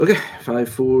Okay, 5,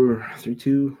 4, 3,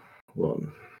 2,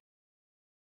 1.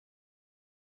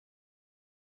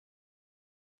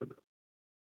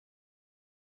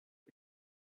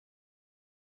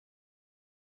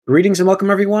 Greetings and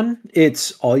welcome, everyone.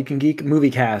 It's All You Can Geek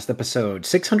Moviecast, episode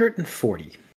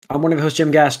 640. I'm one of the hosts, Jim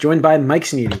Gass, joined by Mike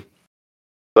Sneedy.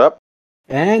 What's up?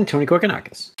 And Tony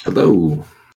Korkanakis. Hello.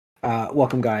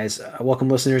 Welcome, guys. Welcome,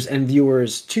 listeners and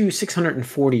viewers, to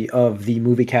 640 of the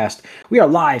Moviecast. We are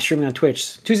live streaming on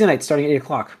Twitch Tuesday night starting at 8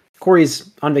 o'clock. Corey's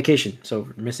on vacation, so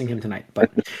we're missing him tonight. But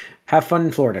have fun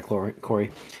in Florida, Corey.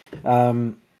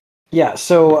 So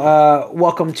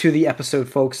welcome to the episode,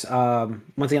 folks.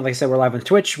 Once again, like I said, we're live on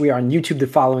Twitch. We are on YouTube the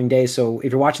following day, so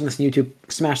if you're watching this on YouTube,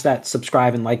 smash that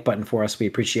subscribe and like button for us. We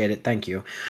appreciate it. Thank you.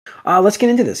 Let's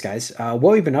get into this, guys.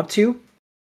 What we've been up to.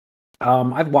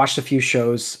 I've watched a few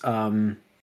shows. I've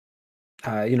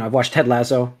watched Ted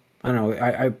Lasso. I don't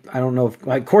know. I don't know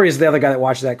if Corey is the other guy that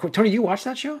watched that. Tony, you watched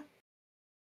that show?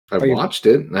 I've watched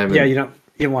it. You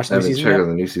haven't watched the new season yet? I haven't checked out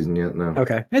the new season yet, no.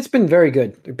 Okay. It's been very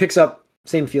good. It picks up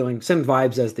same feeling, same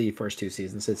vibes as the first two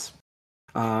seasons. It's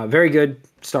very good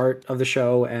start of the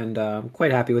show, and I'm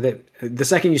quite happy with it. The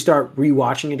second you start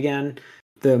rewatching it again,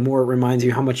 the more it reminds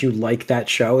you how much you like that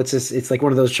show. It's like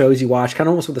one of those shows you watch kind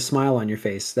of almost with a smile on your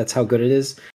face. That's how good it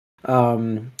is.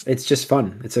 It's just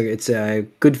fun. It's a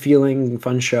good feeling,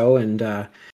 fun show, and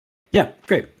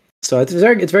great. So it's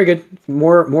very good.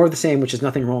 More of the same, which is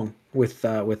nothing wrong with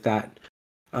that.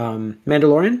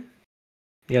 Mandalorian.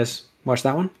 You guys watch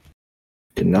that one?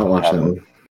 Did not watch that one.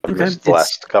 Okay. The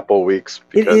last couple of weeks.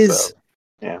 Because,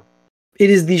 It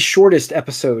is the shortest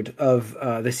episode of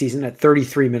the season at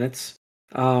 33 minutes.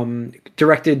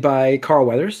 Directed by Carl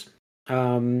Weathers.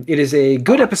 It is a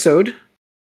good episode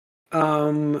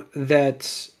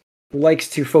that likes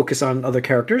to focus on other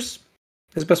characters.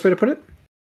 Is the best way to put it.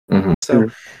 Mm-hmm.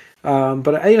 So,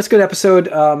 but I think it's a good episode.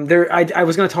 I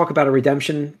was going to talk about a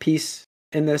redemption piece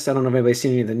in this. I don't know if anybody's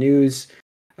seen any of the news.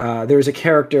 There's a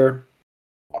character.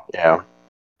 Yeah.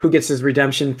 Who gets his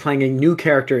redemption playing a new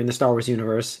character in the Star Wars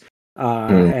universe.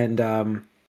 And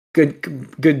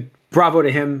good bravo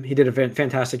to him. He did a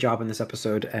fantastic job in this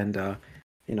episode, and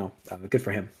good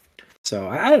for him.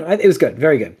 So it was good,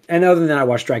 very good. And other than that, I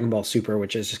watched Dragon Ball Super,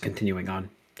 which is just continuing on.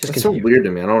 It's so weird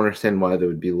to me. I don't understand why they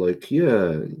would be like,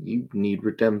 yeah, you need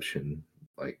redemption.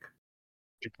 Like,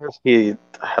 because he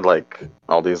had like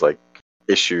all these like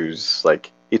issues,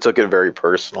 like he took it very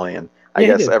personally, and I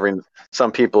guess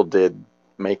some people did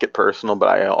make it personal, but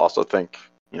I also think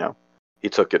he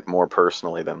took it more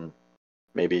personally than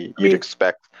maybe you'd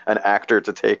expect an actor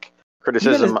to take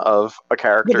criticism of a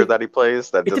character that he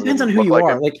plays. That it depends on who you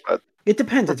are. It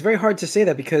depends. It's very hard to say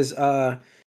that because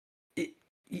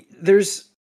there's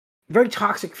very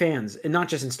toxic fans, and not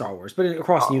just in Star Wars, but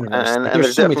across the universe. And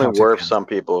there definitely were some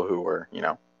people who were,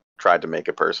 tried to make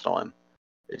it personal, and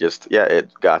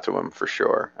it got to him for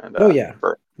sure. And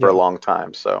for a long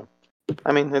time. So,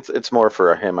 I mean, it's more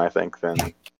for him, I think, than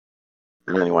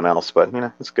anyone else. But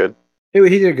it's good. He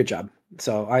did a good job.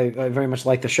 So I very much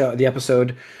liked the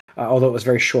episode, although it was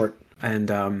very short.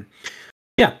 And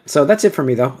so that's it for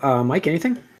me, though. Mike,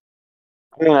 anything?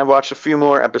 I mean, I've watched a few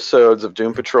more episodes of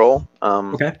Doom Patrol.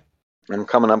 Okay. I'm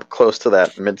coming up close to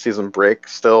that mid-season break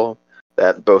still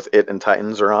that both it and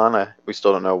Titans are on. We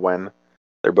still don't know when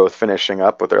they're both finishing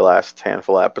up with their last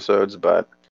handful of episodes, but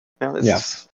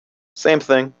it's same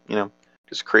thing,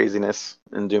 just craziness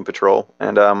in Doom Patrol.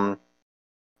 And other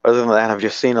than that, I've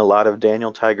just seen a lot of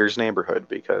Daniel Tiger's Neighborhood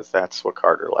because that's what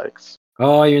Carter likes.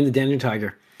 Oh, you're in the Daniel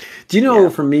Tiger. Do you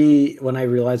know, for me, when I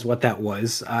realized what that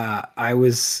was, I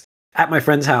was at my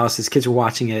friend's house, his kids were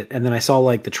watching it, and then I saw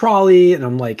like the trolley, and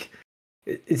I'm like,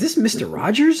 is this Mr.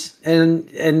 Rogers? And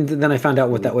then I found out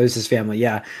what that was, his family.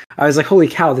 Yeah. I was like, holy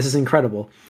cow, this is incredible.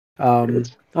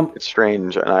 It's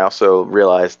strange. And I also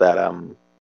realized that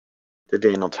the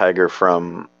Daniel Tiger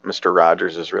from Mr.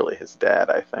 Rogers is really his dad,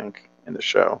 I think, in the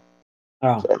show.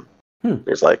 Oh. So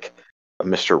there's like a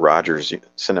Mr. Rogers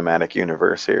cinematic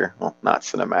universe here. Well, not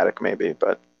cinematic maybe,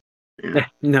 but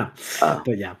no.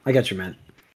 But yeah, I got you, man.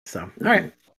 So all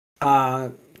right.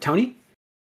 Tony?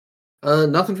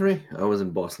 Nothing for me. I was in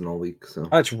Boston all week, so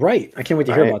that's right. I can't wait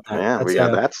to hear about that. Yeah, we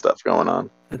got that stuff going on.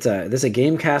 This is a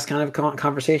Gamecast kind of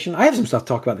conversation. I have some stuff to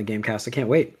talk about in the Gamecast. I can't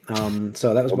wait.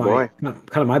 So that was kind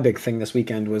of my big thing this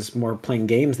weekend was more playing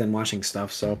games than watching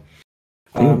stuff. So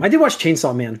I did watch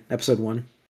Chainsaw Man episode 1.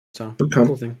 So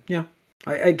cool thing. Yeah,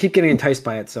 I keep getting enticed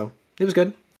by it, so it was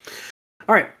good.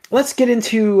 All right, let's get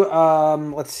into a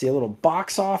little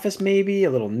box office, maybe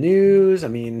a little news. I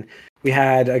mean, we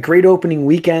had a great opening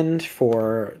weekend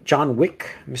for John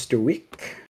Wick, Mr.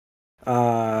 Wick.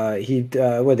 What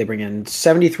did they bring in?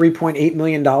 $73.8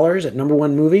 million at number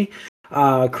one movie.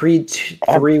 Creed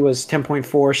 3 was 10.4,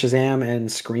 Shazam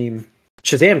and Scream.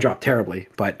 Shazam dropped terribly,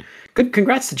 but good.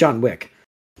 Congrats to John Wick.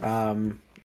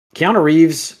 Keanu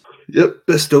Reeves. Yep,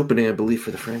 best opening, I believe,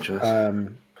 for the franchise.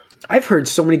 I've heard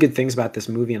so many good things about this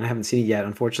movie, and I haven't seen it yet,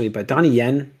 unfortunately. But Donnie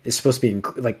Yen is supposed to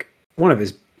be like one of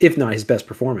his, if not his best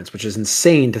performance, which is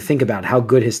insane to think about how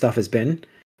good his stuff has been.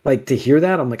 Like to hear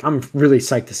that, I'm really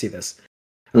psyched to see this.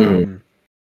 Mm-hmm.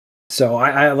 So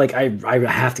I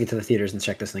have to get to the theaters and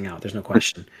check this thing out. There's no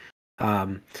question.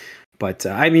 But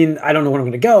I mean, I don't know when I'm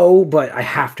going to go, but I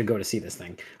have to go to see this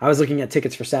thing. I was looking at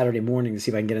tickets for Saturday morning to see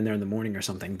if I can get in there in the morning or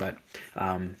something, but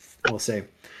we'll see.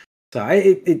 So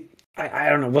I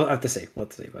don't know. We'll have to see.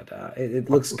 But it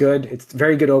looks good. It's a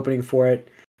very good opening for it.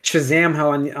 Shazam,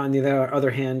 how on the other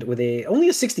hand, with only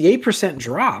a 68%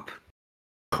 drop.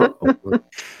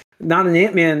 Not an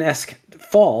Ant-Man-esque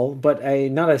fall, but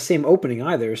not a same opening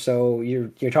either. So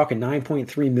you're talking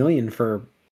 9.3 million for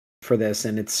this,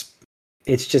 and it's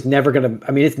just never gonna.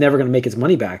 I mean, it's never gonna make its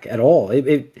money back at all.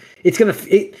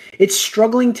 It's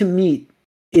struggling to meet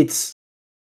its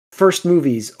first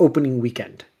movie's opening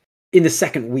weekend in the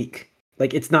second week.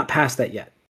 Like it's not past that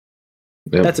yet.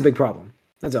 Yep. That's a big problem.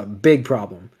 That's a big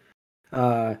problem.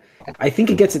 I think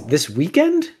it gets it this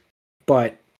weekend,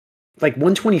 but like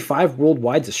 125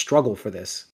 worldwide's a struggle for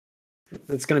this.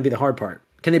 That's going to be the hard part.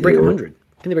 Can they break 100?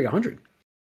 Can they break 100?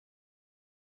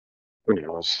 Who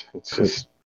knows? It's just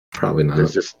probably not.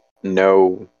 There's just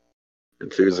no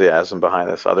enthusiasm behind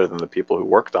this other than the people who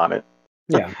worked on it.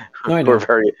 Yeah, no, I know. We're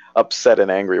very upset and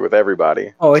angry with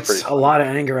everybody. Oh, it's a lot of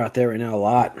anger out there right now. A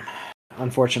lot,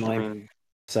 unfortunately. I mean,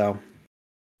 so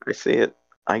I see it.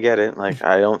 I get it. Like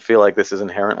I don't feel like this is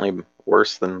inherently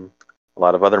worse than a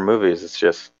lot of other movies. It's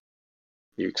just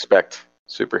you expect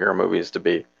superhero movies to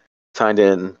be tied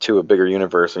in to a bigger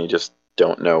universe, and you just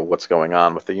don't know what's going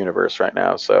on with the universe right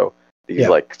now. So these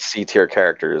like C-tier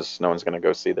characters, no one's going to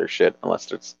go see their shit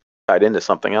unless it's tied into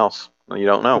something else. You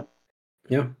don't know.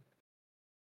 Yeah.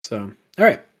 So, all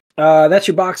right. That's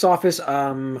your box office.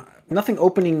 Nothing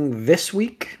opening this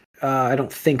week. I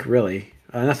don't think really.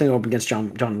 Nothing open against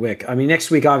John Wick. I mean,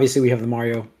 next week, obviously, we have the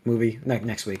Mario movie.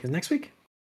 Next week. Is it next week?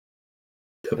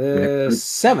 The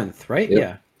 7th, right? Yep.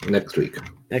 Yeah.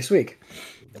 Next week.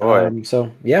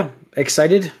 So yeah,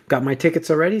 excited. Got my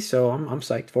tickets already, so I'm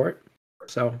psyched for it.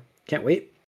 So can't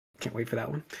wait. Can't wait for that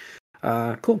one.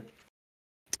 Cool.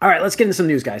 All right, let's get into some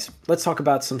news, guys. Let's talk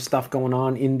about some stuff going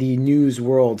on in the news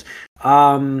world.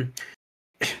 We'll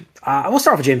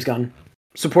start with James Gunn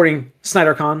supporting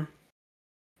SnyderCon.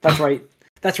 That's right.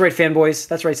 That's right, fanboys.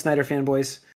 That's right, Snyder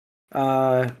fanboys.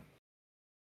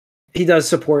 He does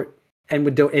support and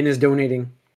is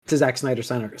donating to Zack Snyder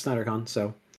SnyderCon.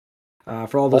 So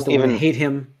for all those that want to hate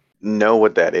him, know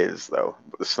what that is though.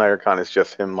 The SnyderCon is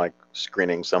just him like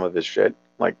screening some of his shit.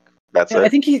 Like that's it. I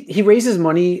think he raises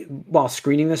money while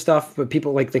screening this stuff, but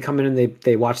people like they come in and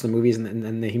they watch the movies and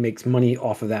then he makes money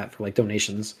off of that for like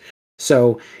donations.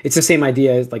 So it's the same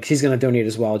idea. Like he's going to donate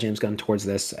as well, James Gunn, towards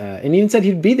this. And he even said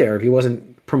he'd be there if he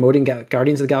wasn't promoting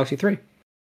Guardians of the Galaxy 3.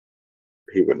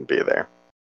 He wouldn't be there.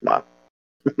 Come on.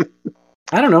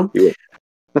 I don't know.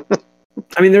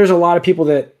 I mean, there's a lot of people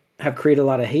that have created a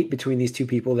lot of hate between these two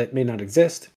people that may not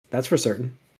exist. That's for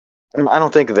certain. I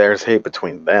don't think there's hate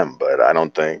between them, but I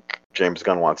don't think James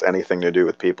Gunn wants anything to do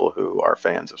with people who are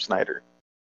fans of Snyder.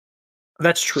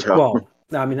 That's true. So, well,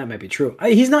 I mean, that might be true.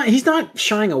 He's not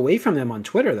shying away from them on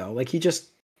Twitter though. Like he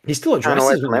still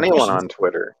addresses them. Anyone on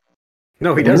Twitter?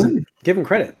 No, he doesn't. Give him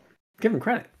credit.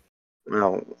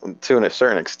 Well, to a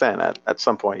certain extent, at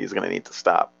some point he's going to need to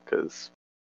stop because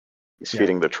he's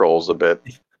feeding the trolls a bit.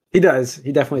 He does.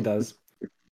 He definitely does.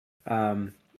 All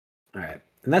right,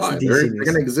 and that's the DC news. They're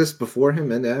going to exist before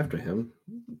him and after him.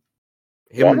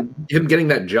 Him getting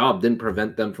that job didn't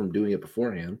prevent them from doing it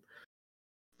beforehand.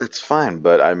 It's fine,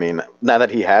 but I mean, now that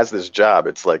he has this job,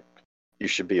 it's like you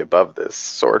should be above this,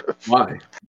 sort of.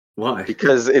 Why?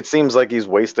 Because it seems like he's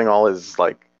wasting all his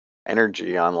like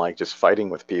energy on like just fighting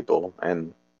with people,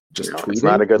 and just it's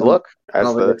not a good look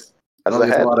as the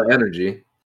head. A lot of energy.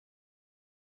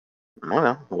 I don't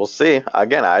know. We'll see.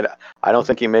 Again, I don't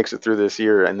think he makes it through this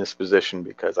year in this position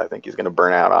because I think he's going to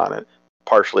burn out on it.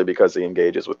 Partially because he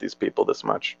engages with these people this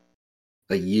much.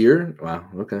 A year? Wow.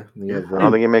 Okay. I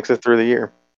don't think he makes it through the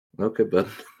year. Okay, bud.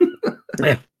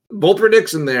 Bold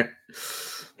prediction there.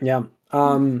 Yeah.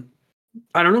 I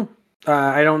don't know.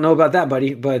 I don't know about that,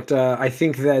 buddy. But I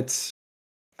think that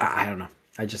I don't know.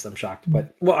 I'm shocked.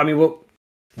 But well, I mean, we'll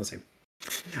see.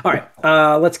 All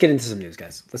right, let's get into some news,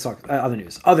 guys. Let's talk other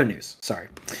news. Other news. Sorry.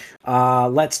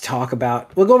 Let's talk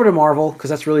about. We'll go over to Marvel because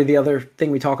that's really the other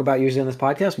thing we talk about usually on this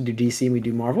podcast. We do DC and we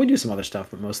do Marvel. We do some other stuff,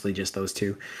 but mostly just those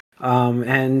two.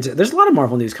 And there's a lot of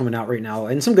Marvel news coming out right now,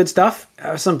 and some good stuff,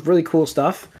 some really cool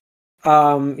stuff.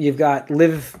 You've got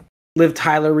Liv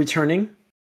Tyler returning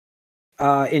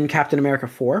in Captain America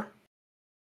 4.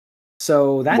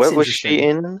 So that's what was she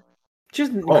in?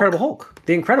 Just Incredible Hulk.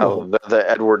 The Incredible Hulk. The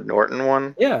Edward Norton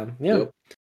one? Yeah. Yep.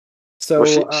 So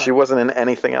she wasn't in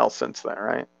anything else since then,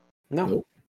 right? No. Nope.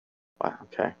 Wow,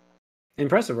 okay.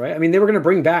 Impressive, right? I mean, they were going to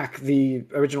bring back the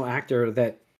original actor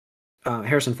that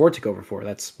Harrison Ford took over for.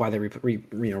 That's why they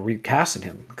recasted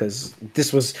him, because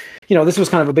this was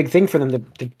kind of a big thing for them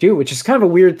to do, which is kind of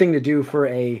a weird thing to do for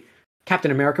a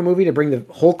Captain America movie, to bring the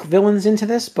Hulk villains into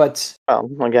this. But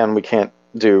again, we can't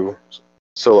do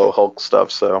solo Hulk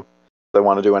stuff, so if they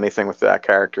want to do anything with that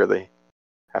character, they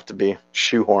have to be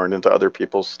shoehorned into other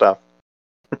people's stuff.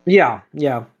 yeah,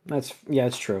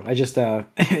 it's true. I just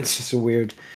it's just a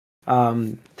weird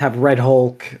to have Red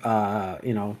Hulk, was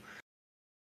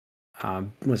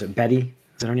it Betty? Is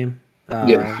that her name?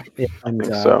 Yeah, I think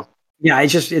so. Yeah,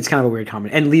 it's kind of a weird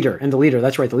comment. And the leader.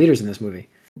 That's right, the leader's in this movie.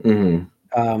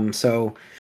 Mm-hmm. So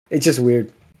it's just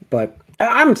weird, but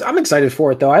I'm excited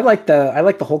for it though. I like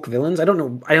the Hulk villains. I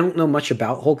don't know much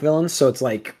about Hulk villains, so it's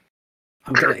like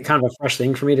kind of a fresh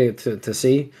thing for me to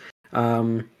see.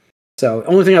 So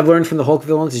only thing I've learned from the Hulk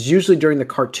villains is usually during the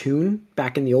cartoon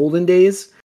back in the olden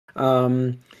days.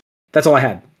 That's all I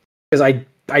had, because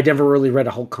I never really read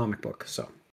a Hulk comic book, so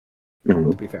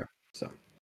to be fair. So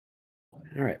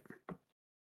all right,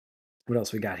 what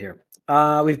else we got here?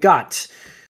 We've got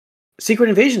Secret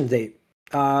Invasion date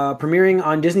premiering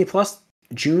on Disney Plus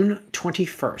June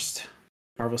 21st.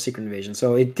 Marvel Secret Invasion.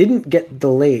 So it didn't get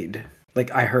delayed, like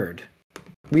I heard.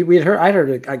 I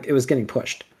heard it was getting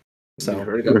pushed. So you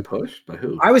heard it got pushed by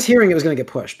who? I was hearing it was going to get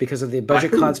pushed because of the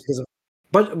budget cuts. Because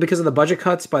of the budget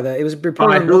cuts it was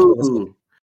reported.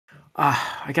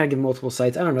 I gotta give multiple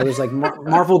sites. I don't know. There's like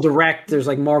Marvel Direct. There's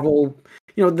like Marvel.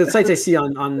 The sites I see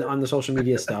on the social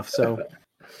media stuff. So,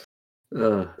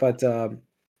 but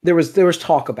there was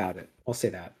talk about it. I'll say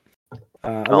that.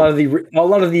 A lot of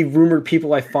the rumored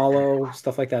people I follow,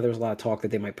 stuff like that. There was a lot of talk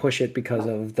that they might push it because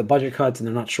of the budget cuts, and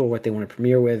they're not sure what they want to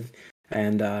premiere with.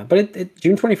 And but it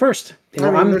June 21st.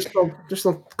 There's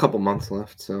still a couple months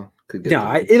left, so could get.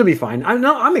 Yeah, it'll be fine.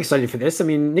 I'm excited for this. I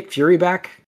mean, Nick Fury back.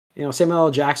 Samuel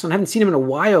L. Jackson. I haven't seen him in a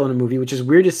while in a movie, which is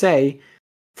weird to say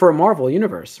for a Marvel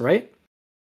universe, right?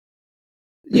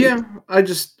 Yeah, I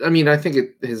think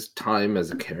his time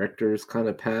as a character is kind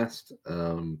of past.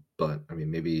 But I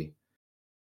mean, maybe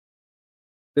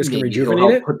this can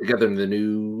rejuvenate it. Put together in the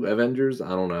new Avengers. I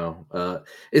don't know.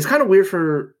 It's kind of weird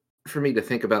for me to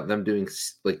think about them doing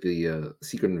like the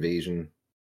Secret Invasion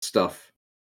stuff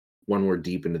when we're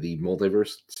deep into the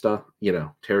multiverse stuff,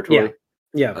 territory.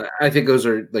 Yeah. I think those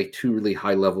are like two really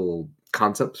high level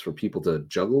concepts for people to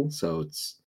juggle. So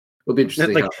it'll be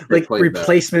interesting. Like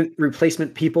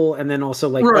replacement people, and then also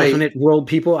like alternate world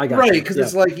people. I got right, because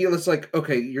it's like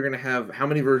okay, you're gonna have how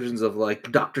many versions of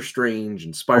like Doctor Strange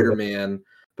and Spider-Man.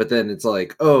 But then it's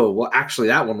like, oh, well, actually,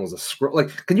 that one was a scroll.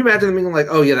 Like, can you imagine them being like,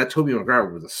 oh, yeah, that Tobey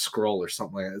Maguire was a scroll or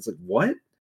something like that? It's like, what?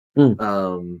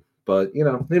 But,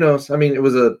 who knows? I mean, it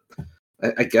was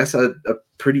I guess, a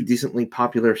pretty decently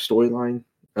popular storyline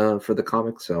for the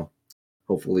comic. So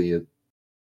hopefully it,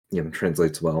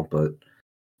 translates well. But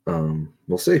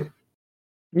we'll see.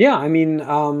 Yeah, I mean,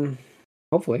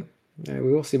 hopefully.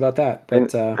 We will see about that.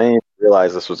 But I didn't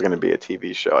realize this was going to be a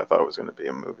TV show. I thought it was going to be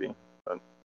a movie. But...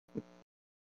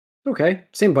 Okay,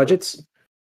 same budgets.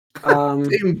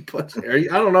 Same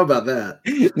budget. I don't know about that.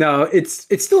 No, it's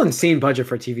still insane budget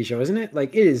for a TV show, isn't it?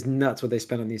 Like, it is nuts what they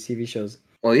spend on these TV shows.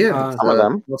 Well, yeah, some of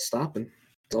them. What's stopping?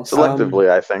 Selectively,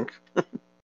 I think.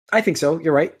 I think so.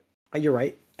 You're right.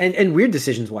 And weird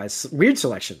decisions wise, weird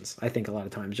selections. I think a lot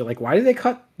of times you're like, why did they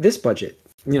cut this budget?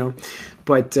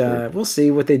 But we'll see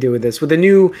what they do with this, with the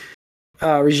new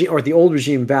regime or the old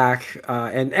regime back,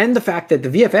 and the fact that the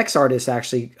VFX artists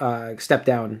actually stepped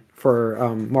down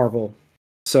for Marvel.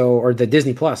 So, or the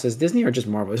Disney Plus. Is Disney or just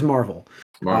Marvel? It's Marvel.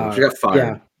 She got fired.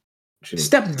 Yeah.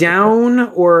 Stepped down,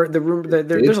 or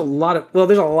there's a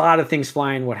lot of things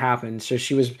flying what happened. So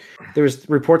there was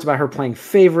reports about her playing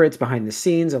favorites behind the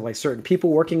scenes of like certain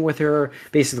people working with her,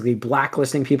 basically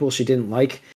blacklisting people she didn't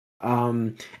like.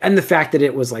 And the fact that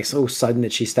it was like so sudden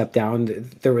that she stepped down,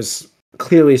 there was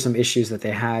clearly some issues that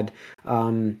they had.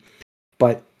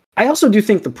 But I also do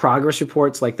think the progress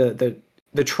reports, like the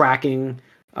tracking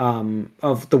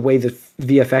of the way the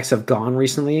VFX have gone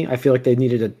recently. I feel like they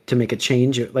needed to make a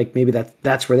change. Like maybe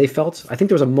that's where they felt. I think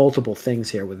there was a multiple things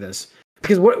here with this.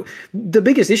 Because what the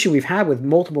biggest issue we've had with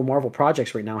multiple Marvel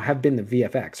projects right now have been the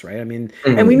VFX, right? I mean,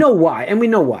 and we know why,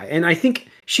 and I think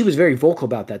she was very vocal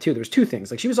about that too. There's two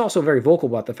things. Like she was also very vocal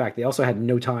about the fact they also had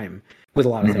no time with a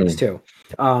lot of things too.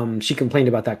 She complained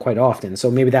about that quite often,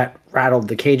 so maybe that rattled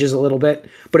the cages a little bit,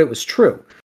 but it was true.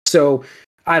 So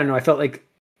I don't know. I felt like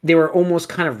they were almost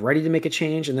kind of ready to make a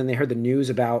change, and then they heard the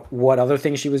news about what other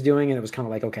things she was doing, and it was kind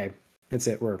of like, okay, that's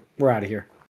it. We're out of here.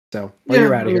 So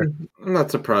you're out of here. I'm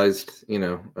not surprised.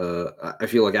 I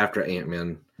feel like after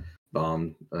Ant-Man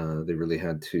bombed, they really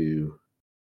had to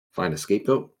find a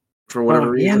scapegoat for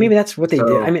whatever reason. Yeah, maybe that's what they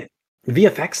did. I mean,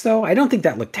 VFX though, I don't think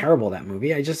that looked terrible. That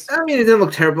movie, it didn't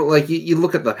look terrible. Like you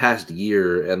look at the past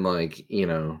year, and like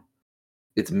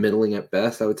it's middling at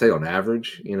best. I would say on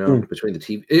average. Between the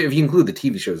TV, if you include the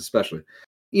TV shows, especially.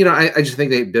 I just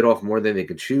think they bit off more than they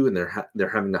could chew, and they're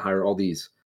having to hire all these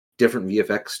different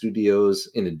VFX studios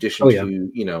in addition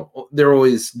to, they're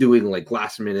always doing like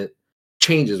last minute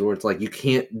changes where it's like you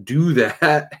can't do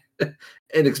that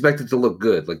and expect it to look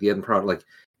good. Like the end product, like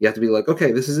you have to be like,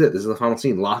 okay, this is it. This is the final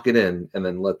scene. Lock it in and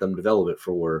then let them develop it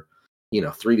for,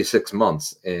 3 to 6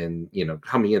 months. And,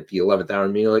 coming at the 11th hour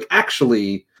and being like,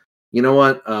 actually, you know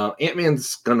what?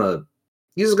 Ant-Man's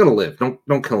he's gonna live.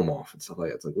 Don't kill him off and stuff like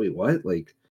that. It's like, wait, what?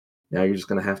 Like now you're just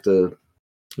gonna have to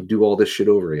do all this shit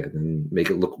over again and make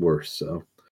it look worse. So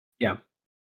yeah.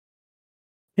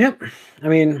 Yep. I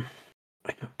mean,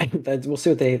 we'll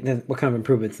see what kind of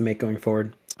improvements they make going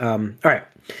forward. All right.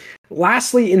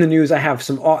 Lastly, in the news, I have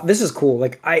some. This is cool.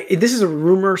 Like this is a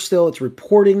rumor still. It's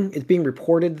being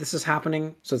reported. This is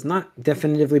happening, so it's not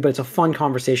definitively, but it's a fun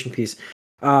conversation piece.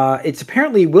 It's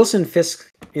apparently Wilson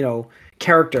Fisk,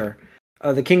 character,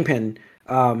 the Kingpin,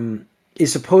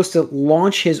 is supposed to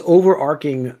launch his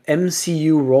overarching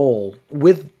MCU role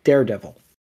with Daredevil.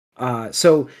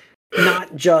 So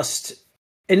not just,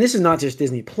 and this is not just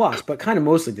Disney Plus, but kind of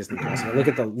mostly Disney Plus. I look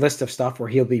at the list of stuff where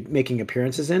he'll be making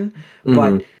appearances in,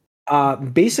 but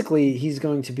basically he's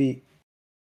going to be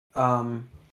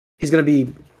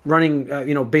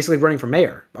running, basically running for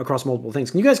mayor across multiple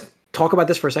things. Can you guys talk about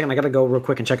this for a second? I got to go real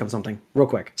quick and check on something real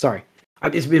quick. Sorry.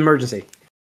 It's an emergency.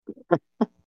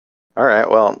 All right.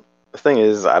 Well, the thing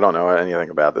is, I don't know anything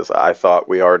about this. I thought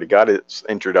we already got its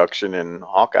introduction in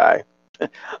Hawkeye.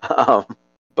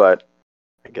 But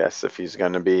I guess if he's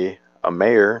going to be a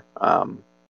mayor,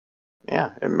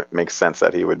 it makes sense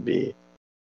that he would be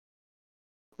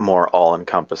more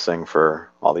all-encompassing for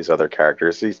all these other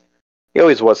characters. He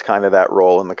always was kind of that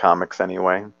role in the comics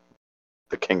anyway.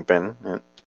 The Kingpin.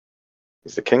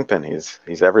 He's the Kingpin.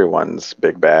 He's everyone's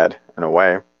big bad in a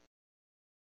way.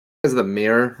 As the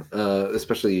mayor,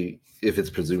 especially if it's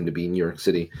presumed to be New York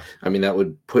City, I mean, that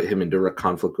would put him in direct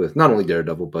conflict with not only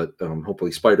Daredevil, but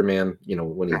hopefully Spider-Man,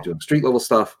 when he's doing street level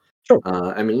stuff. Sure.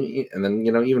 And then,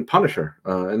 even Punisher.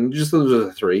 And just those are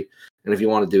the three. And if you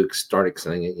want to start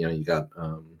extending it, you got,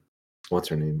 what's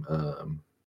her name?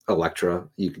 Elektra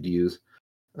you could use.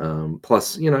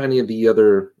 Plus, any of the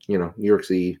other, New York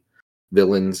City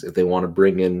villains, if they want to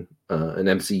bring in an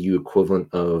MCU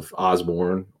equivalent of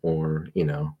Osborn or,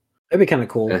 that'd be kind of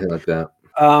cool. Anything like that.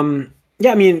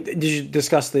 Yeah, I mean, did you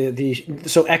discuss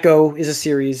so Echo is a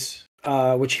series,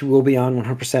 which he will be on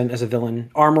 100% as a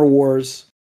villain. Armor Wars,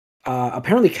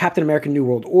 apparently Captain America New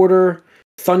World Order,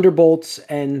 Thunderbolts,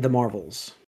 and the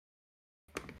Marvels.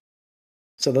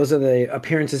 So those are the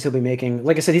appearances he'll be making.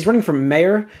 Like I said, he's running for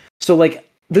mayor. So like,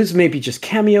 these may be just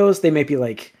cameos. They may be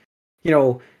like,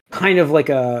 kind of like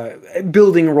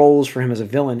building roles for him as a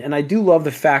villain. And I do love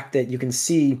the fact that you can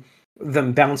see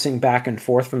them bouncing back and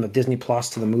forth from the Disney Plus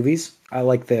to the movies. I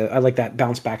like that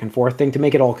bounce back and forth thing to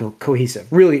make it all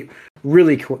cohesive. Really,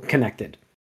 really connected.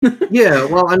 Yeah,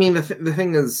 well, I mean, the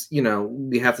thing is,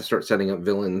 we have to start setting up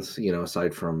villains,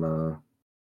 aside from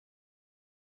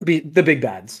the big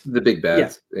bads. The big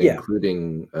bads, yeah.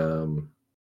 Including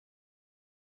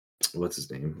what's his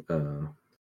name?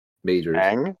 Majors.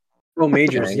 Kang? Oh,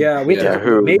 Majors. Kang. Yeah,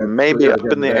 who may be up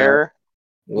in the air.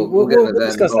 We'll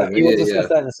discuss that. We'll discuss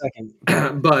that in a second.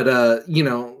 But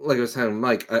like I was saying,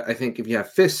 Mike, I think if you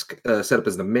have Fisk set up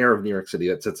as the mayor of New York City,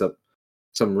 that sets up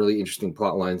some really interesting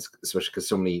plot lines, especially because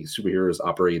so many superheroes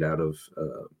operate out of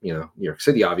New York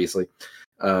City, obviously.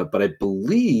 But I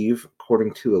believe,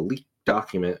 according to a leaked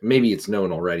document, maybe it's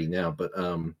known already now, but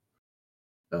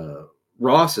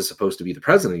Ross is supposed to be the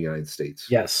president of the United States.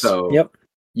 Yes. So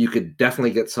you could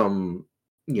definitely get some,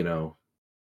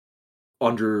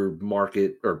 under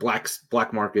market or black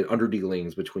market under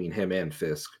dealings between him and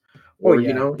Fisk, or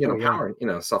power,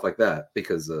 stuff like that,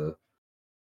 because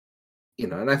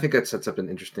and I think that sets up an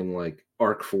interesting like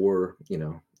arc for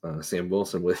Sam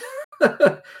Wilson with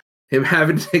him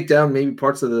having to take down maybe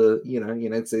parts of the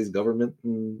United States government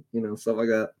and stuff like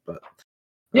that. But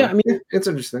yeah, I mean, it's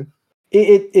interesting.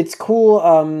 It's cool.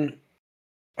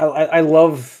 I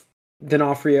love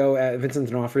D'Onofrio, Vincent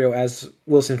D'Onofrio as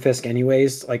Wilson Fisk.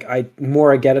 Anyways, like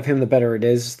more I get of him, the better it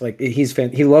is. Like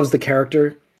he loves the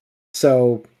character,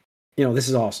 so this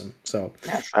is awesome. So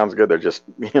yeah, sounds good. They're just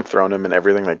throwing him in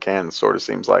everything they can. Sort of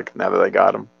seems like now that they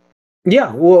got him.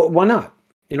 Yeah, well, why not?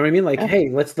 You know what I mean? Like, hey,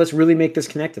 let's really make this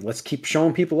connected. Let's keep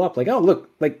showing people up. Like, oh, look,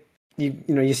 like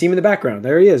you see him in the background.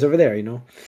 There he is over there.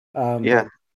 Yeah.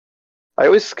 I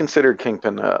always considered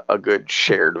Kingpin a good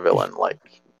shared villain. Like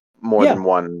more than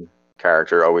one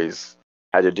character always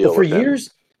had to deal with him.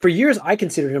 For years, I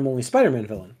considered him only Spider-Man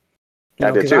villain.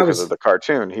 I did too because of the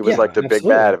cartoon. He was like the big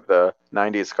bad of the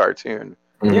 '90s cartoon.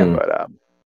 Yeah, but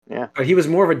but he was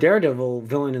more of a Daredevil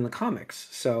villain in the comics,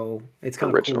 so it's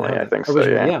kind originally, of cool I think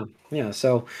so. Yeah.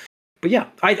 So, but yeah,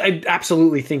 I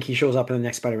absolutely think he shows up in the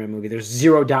next Spider-Man movie. There's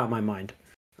zero doubt in my mind.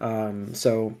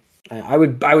 So I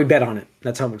would bet on it.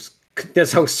 That's how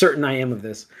certain I am of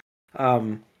this.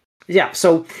 Yeah.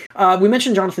 So we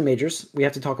mentioned Jonathan Majors. We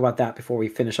have to talk about that before we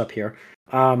finish up here.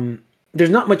 There's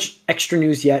not much extra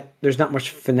news yet. There's not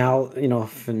much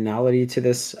finality to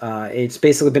this. It's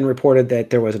basically been reported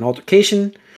that there was an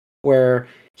altercation where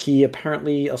he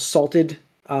apparently assaulted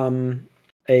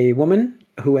a woman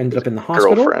who ended up in the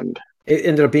hospital. Girlfriend. It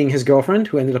ended up being his girlfriend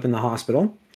who ended up in the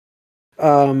hospital.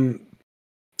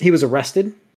 He was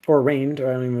arrested or arraigned, or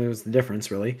I don't even know what's the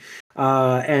difference really.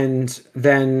 And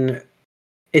then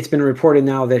it's been reported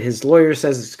now that his lawyer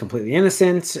says it's completely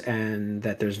innocent and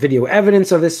that there's video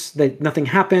evidence of this, that nothing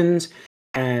happened.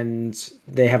 And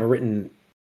they have a written,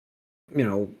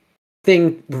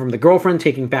 thing from the girlfriend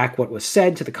taking back what was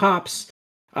said to the cops.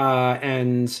 But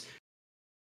then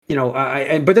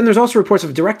there's also reports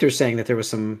of directors saying that there was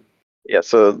some. Yeah,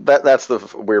 so that's the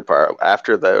weird part.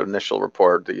 After the initial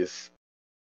report, these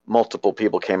multiple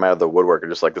people came out of the woodwork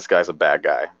and just like, this guy's a bad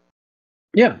guy.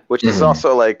 Yeah. Which is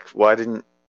also like, why didn't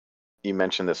you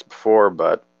mention this before?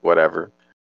 But whatever.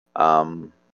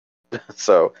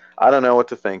 So I don't know what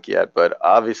to think yet, but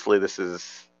obviously this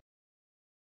is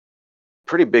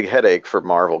pretty big headache for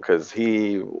Marvel because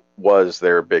he was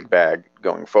their big bag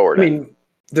going forward. I mean,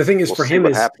 the thing is for him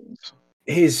is happens.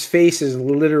 His face is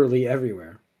literally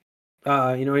everywhere.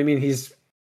 You know what I mean?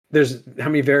 There's how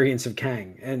many variants of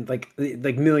Kang and like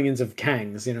millions of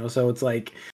Kangs, so it's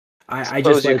like I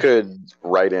just you could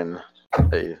write in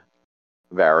a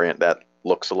variant that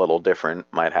looks a little different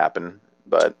might happen,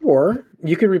 but or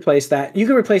you could replace that. You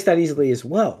could replace that easily as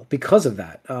well because of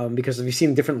that. Because you've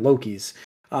seen different Lokis.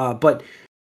 But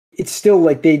it's still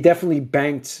like they definitely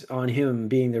banked on him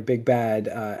being their big bad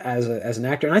as an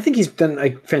actor, and I think he's done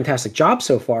a fantastic job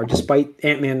so far. Despite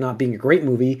Ant-Man not being a great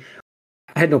movie,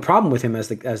 I had no problem with him as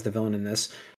the villain in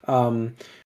this.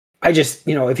 I just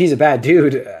if he's a bad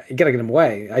dude, you gotta get him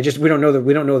away. We don't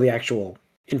know the actual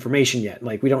information yet.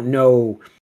 Like we don't know,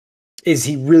 is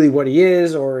he really what he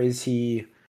is, or is he,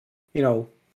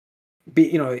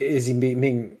 is he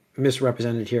being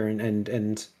misrepresented here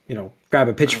and grab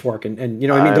a pitchfork and I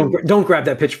mean don't grab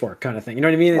that pitchfork kind of thing, you know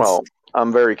what I mean? Well,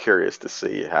 I'm very curious to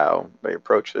see how they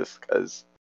approach this because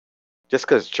just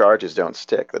because charges don't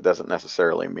stick, that doesn't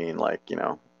necessarily mean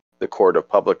the court of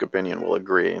public opinion will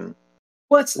agree. And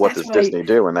what does Disney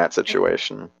do in that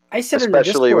situation? I said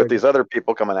especially with these other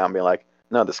people coming out and being like,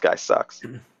 no, this guy sucks.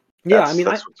 That's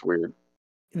what's weird.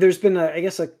 There's been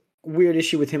a weird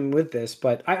issue with him with this,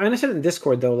 but I understand in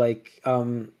Discord though,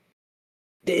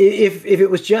 if it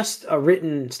was just a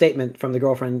written statement from the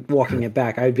girlfriend walking it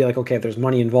back, I'd be like, okay, if there's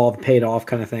money involved, paid off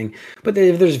kind of thing. But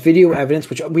if there's video evidence,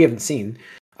 which we haven't seen,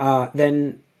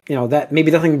 then that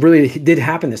maybe nothing really did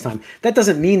happen this time. That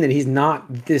doesn't mean that he's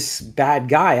not this bad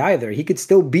guy either. He could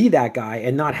still be that guy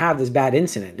and not have this bad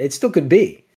incident. It still could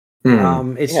be.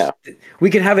 We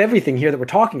could have everything here that we're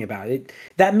talking about.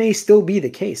 That may still be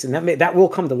the case, and that will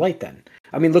come to light then.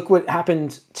 I mean, look what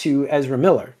happened to Ezra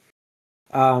Miller.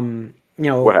 They're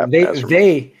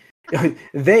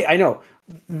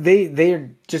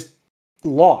just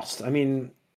lost. I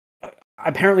mean,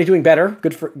 apparently doing better.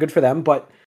 Good for them.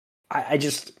 But I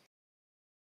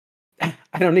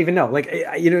don't even know. Like,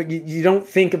 you don't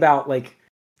think about like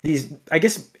these. I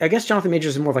guess Jonathan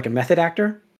Majors is more of like a method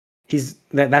actor.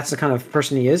 That's the kind of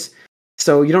person he is.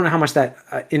 So you don't know how much that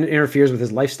interferes with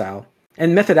his lifestyle.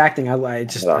 And method acting, I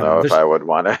don't know if I would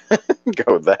want to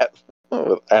go with that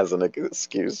as an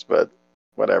excuse, but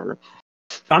whatever.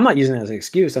 I'm not using it as an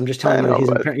excuse. I'm just telling you that he's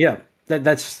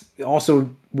That's also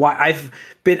why I've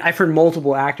heard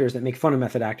multiple actors that make fun of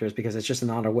method actors because it's just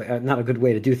not a good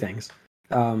way to do things.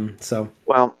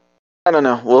 Well, I don't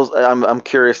know. Well, I'm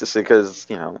curious to see because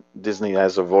Disney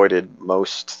has avoided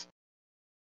most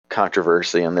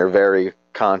controversy and they're very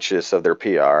conscious of their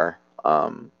PR,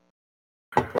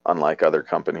 unlike other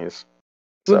companies.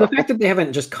 Well, the fact that they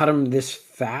haven't just cut them this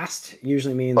fast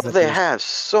usually means that they have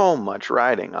so much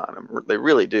riding on them. They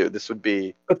really do. This would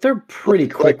be, but they're pretty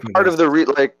quick. Part of the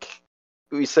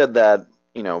we said that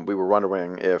we were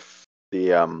wondering if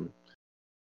the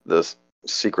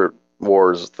Secret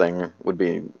Wars thing would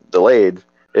be delayed.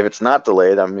 If it's not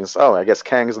delayed, that means I guess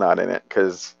Kang's not in it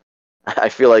because I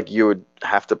feel like you would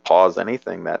have to pause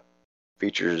anything that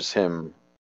features him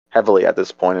heavily at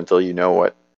this point until you know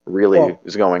what really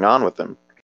is going on with him.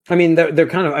 I mean, they're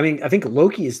kind of. I mean, I think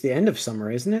Loki is the end of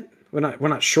summer, isn't it? We're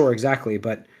not sure exactly,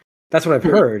 but that's what I've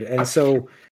heard, and so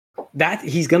that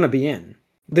he's gonna be in.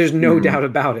 There's no doubt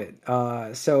about it.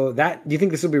 So do you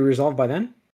think this will be resolved by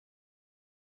then?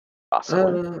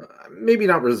 Possibly. Maybe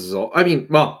not resolved. I mean,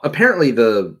 well, apparently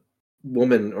the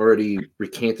woman already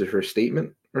recanted her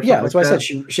statement. Yeah, that's why I said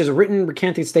she has a written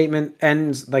recanting statement,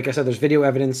 and like I said, there's video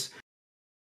evidence.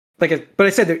 But I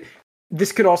said that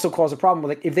this could also cause a problem.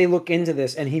 Like if they look into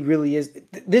this and he really is,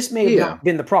 this may have not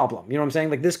been the problem. You know what I'm saying?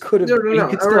 Like this could have. No.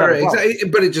 Exactly.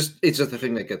 But it's just the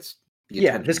thing that gets.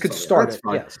 This could start it.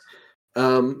 Yes.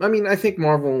 I mean, I think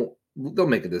Marvel they'll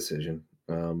make a decision.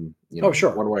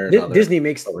 Sure. One way or another. Disney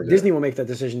will make that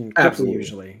decision quickly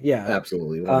usually. Yeah.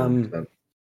 Absolutely.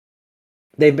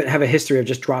 They have a history of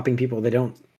just dropping people they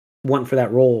don't want for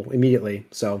that role immediately.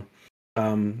 So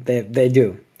they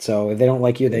do. So if they don't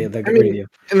like you, they get rid of you.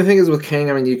 And the thing is with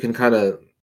Kang, I mean, you can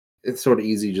it's sort of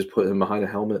easy just put him behind a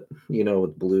helmet, with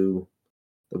the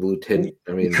blue tint.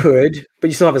 I mean, you could, but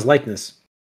you still have his likeness.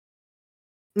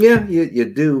 Yeah, you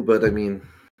do, but I mean,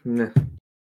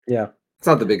 yeah, it's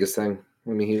not the biggest thing.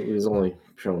 I mean, he was only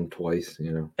shown twice,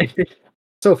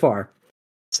 so far.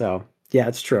 So yeah,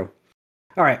 it's true.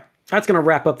 All right, that's gonna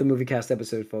wrap up the Moviecast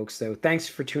episode, folks. So thanks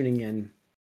for tuning in.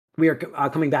 We are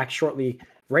coming back shortly,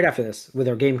 right after this, with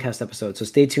our Gamecast episode. So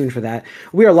stay tuned for that.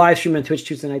 We are live streaming on Twitch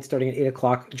Tuesday night, starting at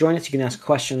 8:00. Join us. You can ask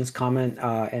questions, comment,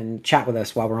 and chat with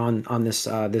us while we're on this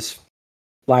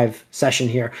live session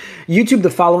here. YouTube the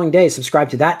following day. Subscribe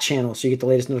to that channel so you get the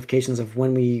latest notifications of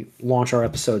when we launch our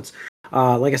episodes.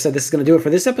 Like I said, this is going to do it for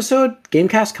this episode.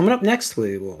 Gamecast coming up next.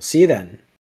 We will see you then.